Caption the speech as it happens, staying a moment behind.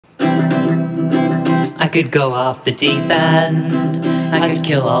I could go off the deep end, I could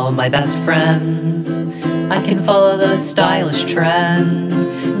kill all my best friends. I can follow those stylish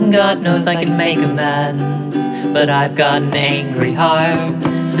trends, God knows I can make amends. But I've got an angry heart,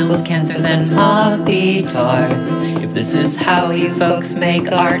 filled with cancers and puppy tarts. If this is how you folks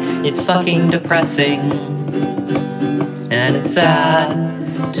make art, it's fucking depressing. And it's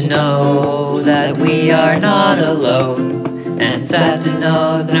sad to know that we are not alone, and it's sad to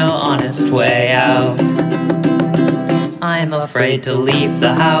know there's no honest way out. I'm afraid to leave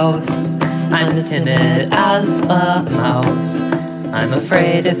the house, I'm as timid as a mouse. I'm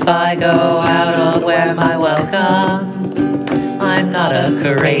afraid if I go out I'll wear my welcome. I'm not a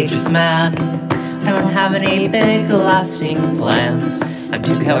courageous man, I don't have any big lasting plans. I'm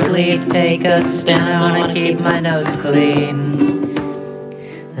too cowardly to take a stand, I wanna keep my nose clean.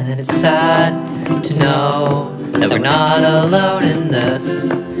 And it's sad to know that we're not alone in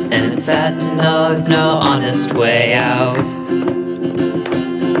this, and it's sad to know there's no honest way out.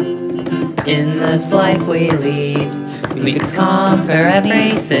 In this life we lead, we could conquer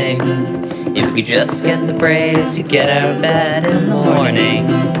everything if we just get the braves to get out of bed in the morning.